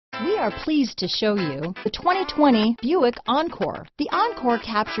We are pleased to show you the 2020 Buick Encore. The Encore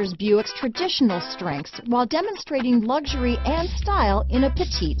captures Buick's traditional strengths while demonstrating luxury and style in a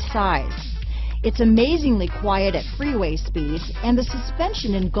petite size. It's amazingly quiet at freeway speeds, and the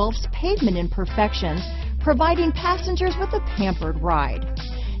suspension engulfs pavement imperfections, providing passengers with a pampered ride.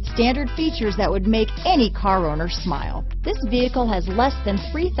 Standard features that would make any car owner smile. This vehicle has less than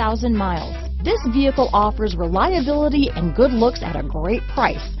 3,000 miles. This vehicle offers reliability and good looks at a great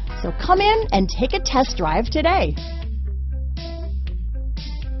price. So come in and take a test drive today.